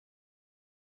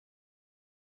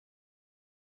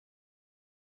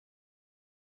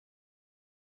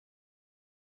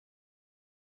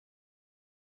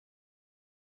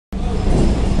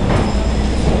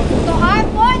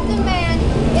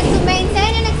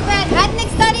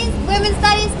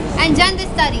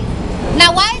studies.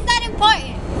 Now, why is that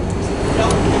important?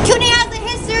 Cuny has a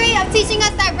history of teaching us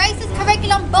that racist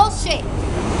curriculum bullshit.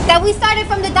 That we started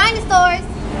from the dinosaurs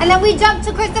and then we jumped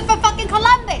to Christopher fucking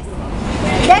Columbus.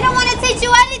 They don't want to teach you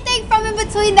anything from in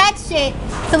between that shit.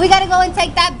 So we gotta go and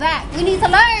take that back. We need to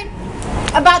learn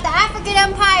about the African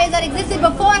empires that existed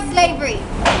before slavery.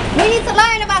 We need to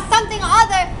learn about something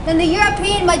other than the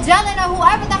European Magellan or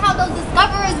whoever the hell those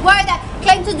discoverers were that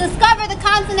claimed to discover the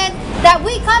continent that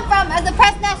we come from as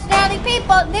oppressed nationality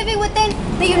people living within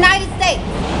the United States.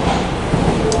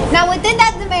 Now within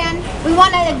that demand, we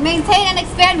want to maintain and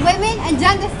expand women and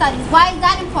gender studies. Why is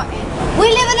that important? We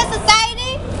live in a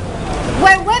society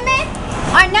where women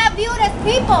are not viewed as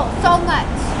people so much.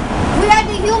 We are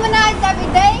dehumanized every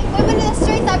day. Women in the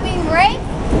streets are being raped,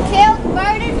 killed,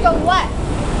 murdered for what?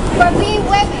 For being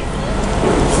women.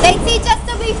 They teach us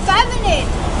to be feminine.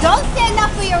 Don't stand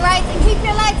up for your rights and keep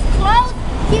your legs closed,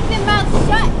 keep your mouth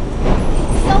shut.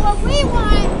 So what we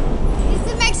want is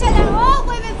to make sure that all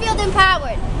women feel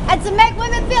empowered. And to make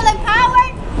women feel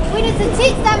empowered, we need to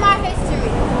teach them our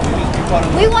history.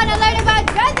 We want to learn about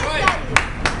gender studies.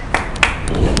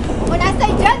 When I say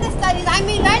gender studies, I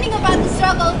mean learning about the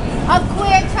struggle of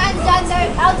queer, transgender,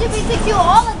 LGBTQ,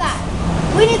 all of that.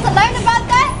 We need to learn about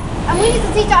that, and we need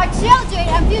to teach our children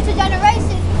and future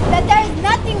generations that there is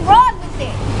nothing wrong with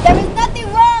it. There is nothing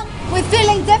wrong with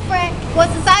feeling different, what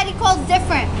society calls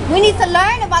different. We need to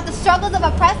learn about the struggles of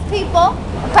oppressed people,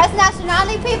 oppressed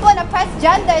nationality people, and oppressed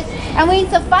genders, and we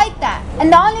need to fight that. And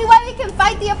the only way we can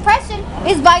fight the oppression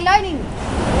is by learning.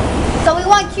 So we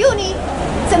want Cuny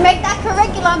to make that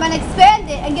curriculum and expand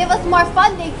it and give us more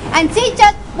funding and teach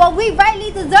us what we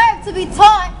rightly deserve to be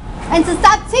taught, and to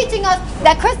stop teaching us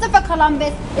that Christopher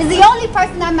Columbus is the only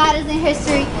person that matters in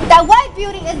history, that white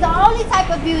beauty is the only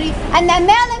type of beauty, and that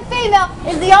male and female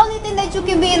is the only thing that you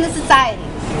can be in the society.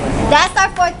 That's our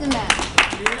fourth demand.